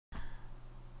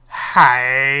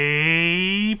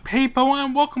Hey people,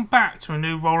 and welcome back to a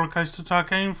new Roller Coaster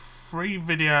Tycoon 3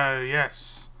 video.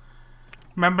 Yes,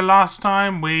 remember last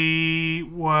time we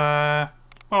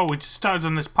just started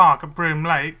on this park at Broom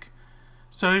Lake.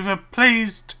 So we've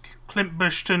pleased Clint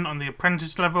Bushton on the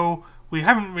apprentice level. We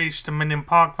haven't reached a minimum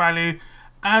park value,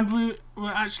 and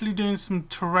we're actually doing some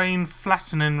terrain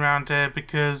flattening around here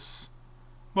because,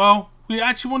 well, we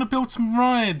actually want to build some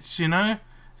rides, you know,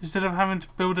 instead of having to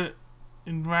build it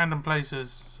in random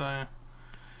places. So,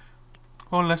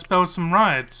 well, let's build some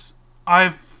rides.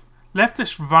 I've left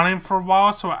this running for a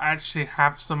while so I actually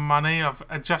have some money. I've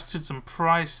adjusted some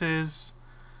prices,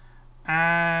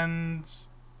 and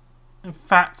in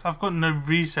fact I've got no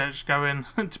research going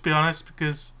to be honest,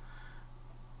 because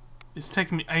it's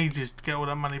taken me ages to get all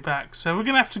that money back. So we're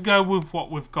gonna have to go with what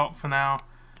we've got for now.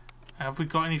 Have we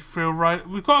got any thrill rides?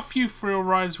 We've got a few thrill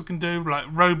rides we can do, like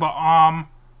Robot Arm.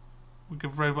 We'll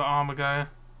give Robot Arm a go.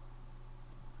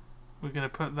 We're going to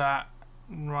put that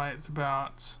right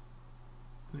about...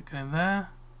 Will it go there?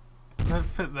 Will it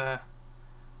fit there?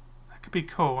 That could be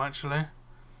cool, actually.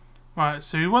 Right,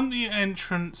 so we want the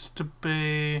entrance to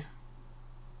be...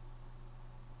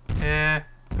 here.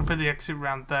 We're going to put the exit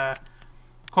around there.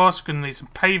 Of course, we're going to need some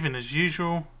paving as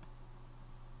usual.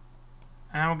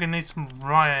 And we're going to need some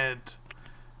ride.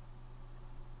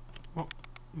 What?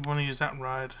 We want to use that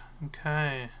ride.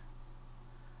 Okay.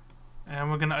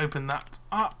 And we're going to open that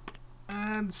up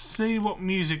and see what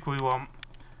music we want.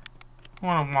 I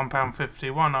want a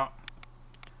 £1.50, why not?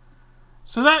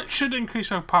 So that should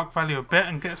increase our park value a bit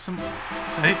and get some...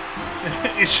 See?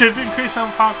 It should increase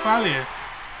our park value.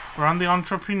 We're on the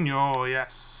entrepreneur,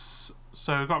 yes.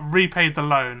 So we've got repaid the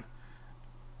loan.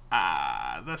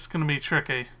 That's going to be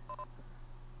tricky.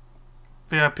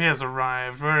 VIP has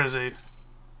arrived. Where is he?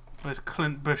 Where's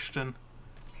Clint Bushton?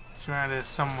 He's around here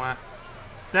somewhere.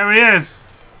 There he is!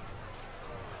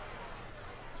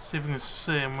 Let's see if we can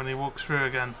see him when he walks through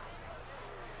again.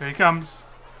 Here he comes.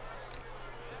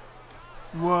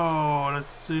 Whoa,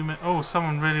 let's zoom in. Oh,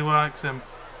 someone really likes him.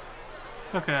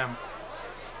 Look at him.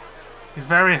 He's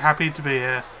very happy to be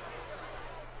here.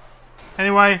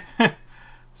 Anyway,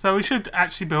 so we should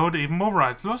actually build even more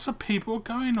rides. Lots of people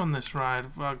going on this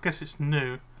ride. Well, I guess it's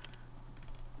new.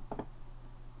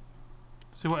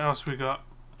 See what else we got.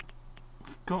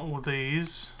 Got all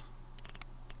these.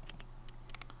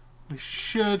 We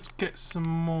should get some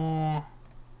more.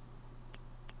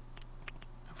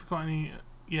 Have we got any?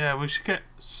 Yeah, we should get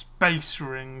space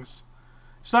rings.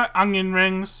 It's like onion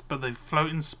rings, but they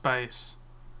float in space.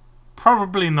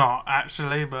 Probably not,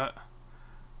 actually, but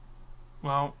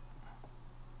well,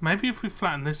 maybe if we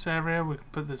flatten this area, we can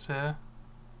put this here.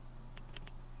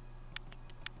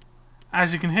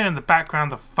 As you can hear in the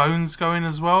background, the phone's going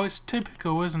as well. It's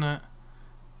typical, isn't it?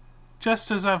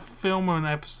 Just as I film an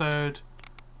episode,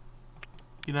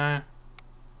 you know,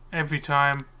 every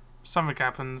time something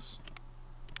happens.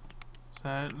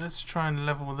 So let's try and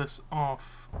level this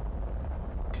off.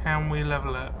 Can we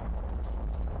level it?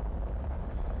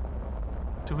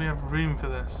 Do we have room for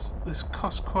this? This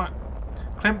costs quite...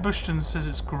 Clint Bushton says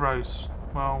it's gross.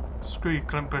 Well, screw you,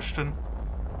 Clint Bushton.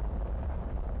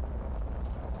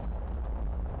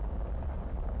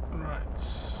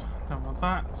 Right, level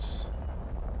that.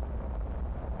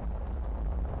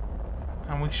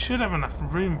 And we should have enough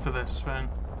room for this thing.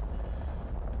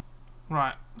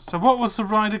 Right, so what was the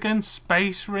ride again?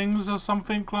 Space rings or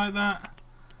something like that?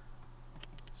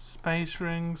 Space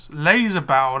rings. Laser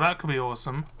battle, that could be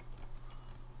awesome.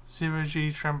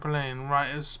 0G trampoline.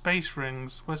 Right, it's space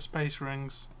rings. Where's space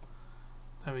rings?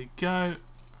 There we go.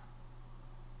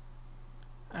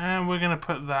 And we're going to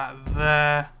put that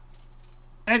there.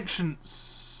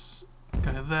 Entrance.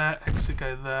 Go there. Exit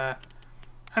go there.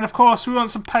 And of course we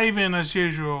want some paving as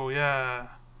usual, yeah.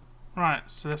 Right,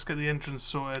 so let's get the entrance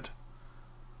sorted.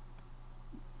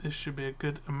 This should be a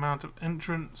good amount of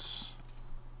entrance.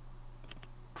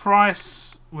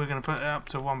 Price, we're going to put it up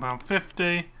to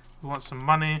 £1.50. We want some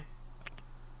money.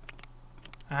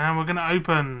 And we're going to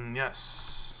open, yes.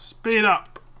 Speed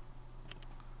up.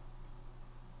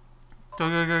 Go,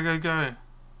 go, go, go, go.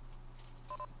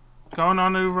 Go on our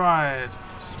new ride.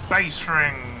 Space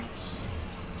rings.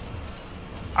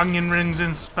 Onion rings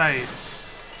in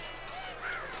space.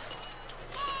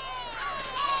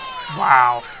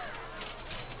 Wow.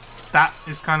 That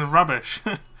is kind of rubbish.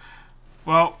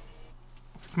 Well,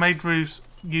 we've made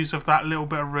use of that little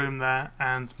bit of room there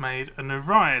and made a new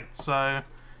ride. So,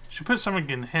 should put something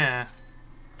in here.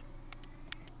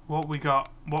 What we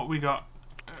got? What we got?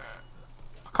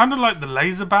 I kind of like the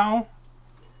laser battle.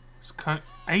 It's kind of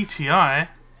ATI.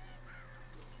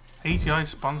 ATI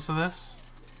sponsor this.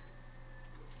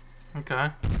 Okay.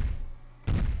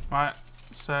 Right,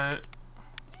 so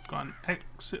got an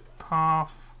exit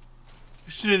path.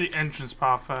 We should do the entrance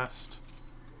path first.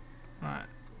 Right.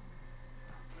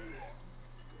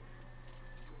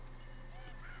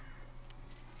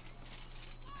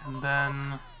 And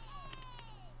then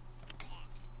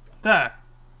there.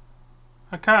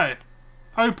 Okay.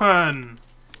 Open.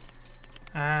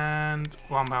 And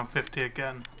 £1.50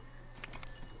 again.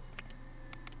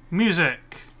 Music.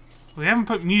 We haven't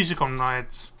put music on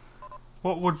rides.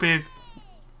 What would be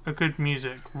a good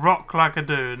music? Rock like I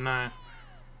do. No.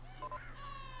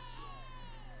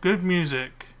 Good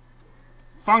music.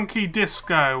 Funky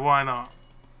disco. Why not?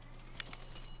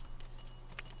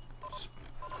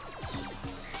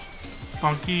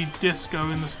 Funky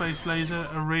disco in the Space Laser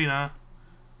Arena.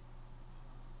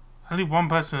 Only one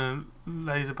person in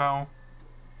Laser Battle.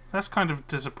 That's kind of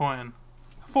disappointing.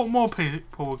 I thought more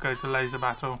people would go to Laser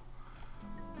Battle.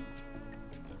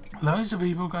 Loads of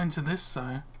people going to this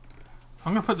though.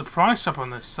 I'm going to put the price up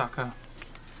on this sucker.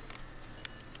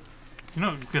 You're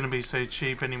not going to be so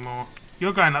cheap anymore.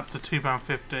 You're going up to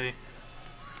 £2.50. If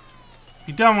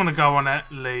you don't want to go on it,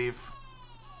 leave.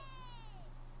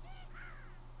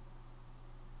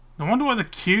 I wonder why the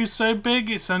queue's so big.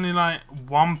 It's only like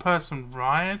one person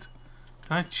ride.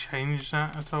 Can I change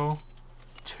that at all?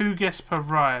 2 guests per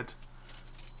ride.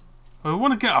 Well, we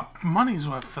want to get our money's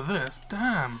worth for this.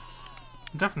 Damn.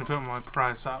 I'm definitely putting my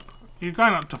price up. You're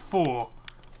going up to 4.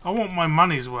 I want my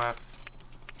money's worth.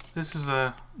 This is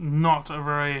not a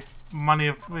very money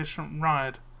efficient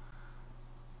ride.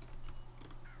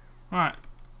 Right.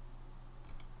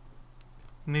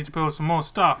 We need to build some more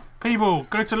stuff. People,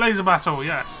 go to Laser Battle.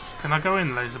 Yes. Can I go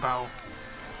in Laser Battle?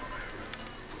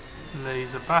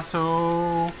 Laser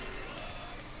Battle.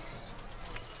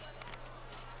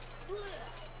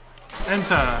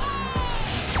 Enter.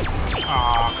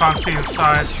 Ah, can't see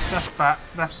inside. That's bad.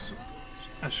 That's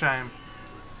a shame.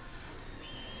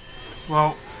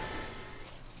 Well,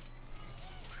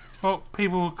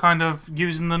 people are kind of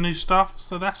using the new stuff,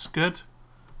 so that's good.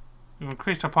 We've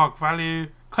increased our park value.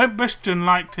 Clint Bushton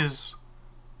liked his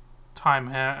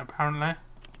time here, apparently.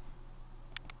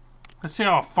 Let's see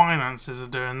how our finances are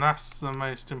doing. That's the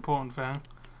most important thing.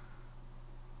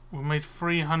 We made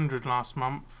 300 last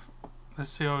month. Let's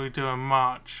see how we do in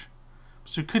March.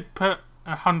 So we could put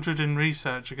 100 in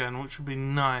research again, which would be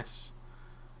nice.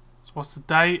 So what's the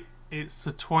date? It's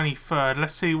the 23rd.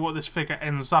 Let's see what this figure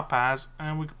ends up as,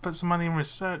 and we could put some money in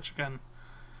research again.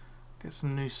 Get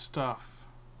some new stuff.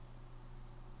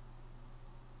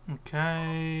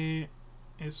 Okay,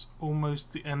 it's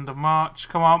almost the end of March.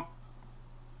 Come on.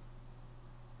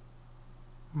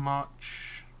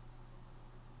 March.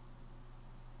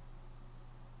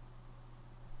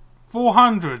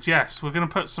 400, yes. We're going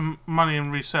to put some money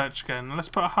in research again. Let's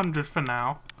put 100 for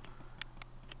now.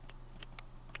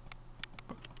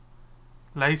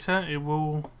 Later, it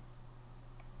will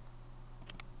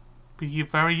be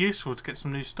very useful to get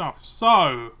some new stuff.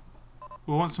 So,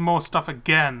 we want some more stuff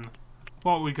again.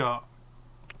 What we got?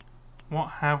 What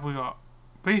have we got?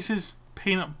 Reese's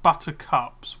peanut butter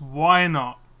cups. Why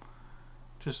not?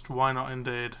 Just why not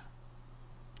indeed.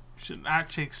 We should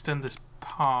actually extend this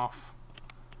path.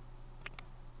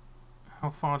 How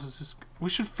far does this go?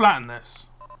 We should flatten this.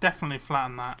 Definitely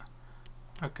flatten that.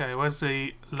 Okay, where's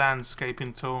the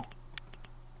landscaping tool?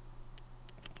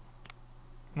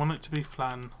 Want it to be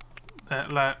flattened. There,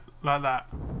 like that.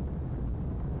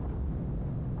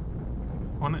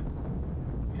 Want it?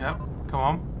 Yep, come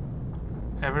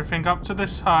on. Everything up to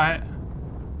this height.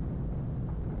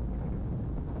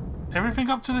 Everything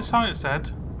up to this height, it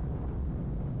said.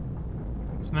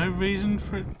 There's no reason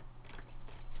for it.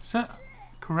 Is that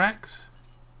correct?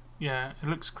 Yeah, it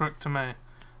looks correct to me.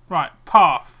 Right,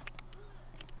 path.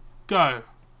 Go.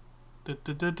 Da,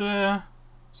 da, da, da.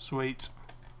 Sweet.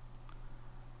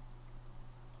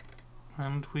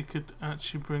 And we could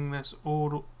actually bring this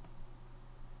all...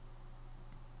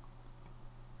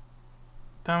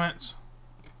 Damn it.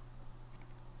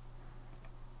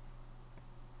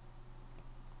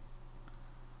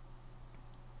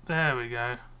 There we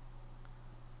go.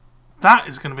 That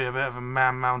is going to be a bit of a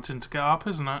man mountain to get up,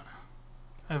 isn't it?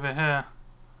 Over here.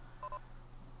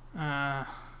 Oh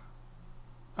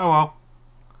well.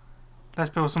 Let's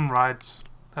build some rides.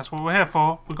 That's what we're here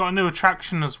for. We've got a new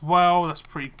attraction as well. That's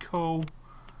pretty cool.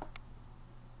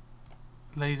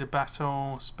 Laser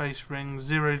Battle, Space Ring,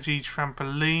 Zero G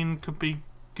Trampoline could be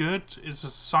good. It's a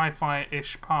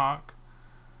sci-fi-ish park.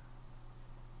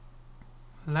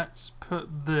 Let's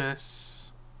put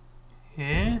this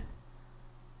here.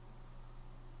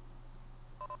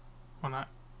 On that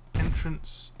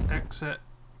entrance, exit.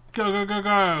 Go, go, go,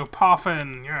 go! Path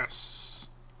in, yes!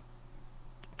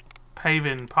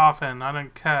 Paving, pathing, I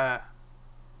don't care.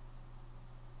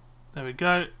 There we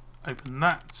go. Open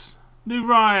that. New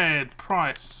ride.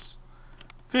 Price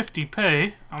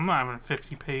 50p. I'm not having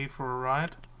 50p for a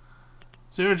ride.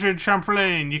 Zero G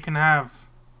trampoline. You can have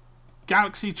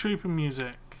Galaxy Trooper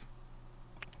music.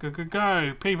 Go, go,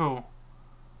 go, people.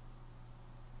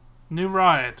 New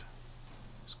ride.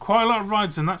 There's quite a lot of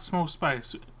rides in that small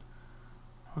space.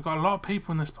 We've got a lot of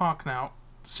people in this park now.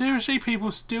 Seriously,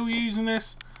 people still using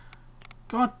this?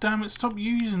 God damn it, stop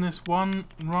using this one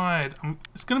ride.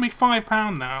 It's going to be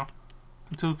 £5 now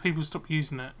until people stop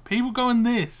using it. People go on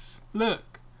this.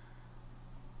 Look.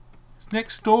 It's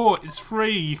next door. It's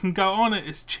free. You can go on it.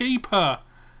 It's cheaper.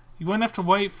 You won't have to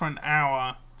wait for an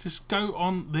hour. Just go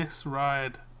on this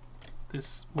ride.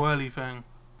 This whirly thing.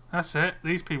 That's it.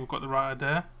 These people got the right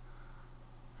idea.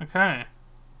 Okay.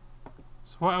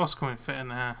 So what else can we fit in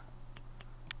here?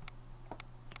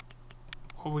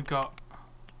 What we got?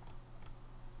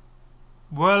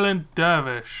 Whirling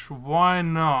Dervish. Why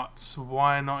not?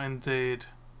 Why not indeed?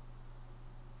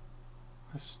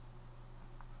 Let's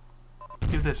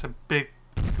give this a big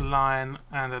line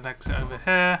and an exit over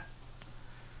here.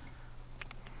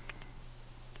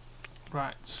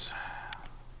 Right.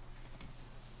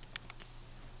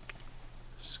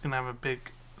 Just gonna have a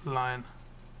big line.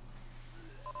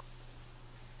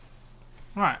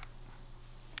 Right.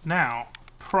 Now,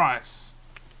 price.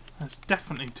 That's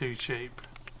definitely too cheap.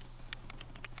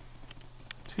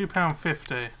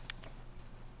 £2.50.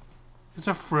 It's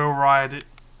a thrill ride, it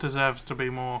deserves to be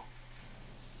more.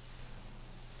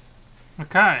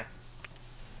 Okay.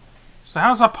 So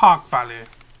how's our park value?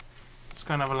 Let's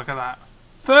go and have a look at that.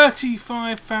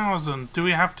 35,000 do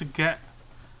we have to get?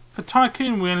 For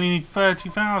Tycoon we only need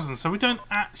 30,000, so we don't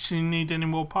actually need any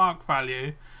more park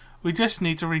value. We just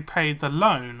need to repay the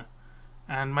loan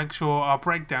and make sure our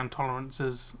breakdown tolerance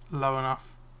is low enough.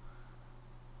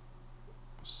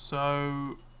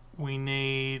 So we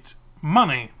need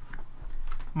money.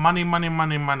 Money, money,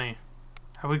 money, money.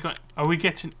 Are we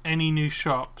getting any new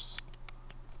shops?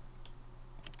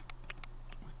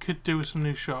 We could do with some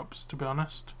new shops, to be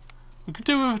honest. We could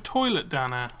do with a toilet down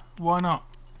there. Why not?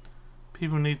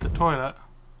 People need the toilet.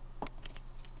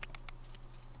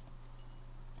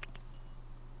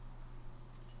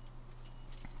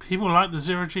 People like the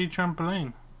Zero G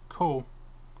trampoline. Cool.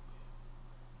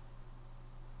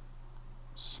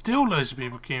 Still loads of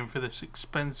people queuing for this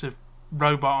expensive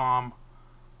robot arm.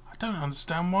 I don't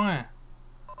understand why.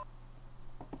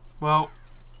 Well,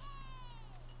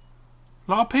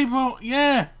 a lot of people,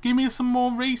 yeah, give me some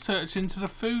more research into the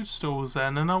food stalls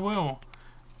then and I will.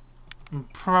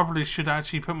 And probably should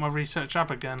actually put my research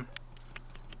up again.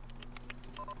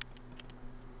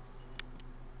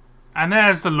 And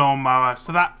there's the lawnmower.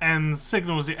 So that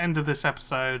signals the end of this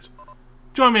episode.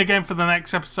 Join me again for the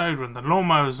next episode when the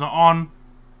lawnmower's not on.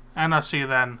 And I'll see you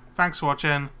then. Thanks for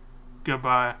watching.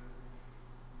 Goodbye.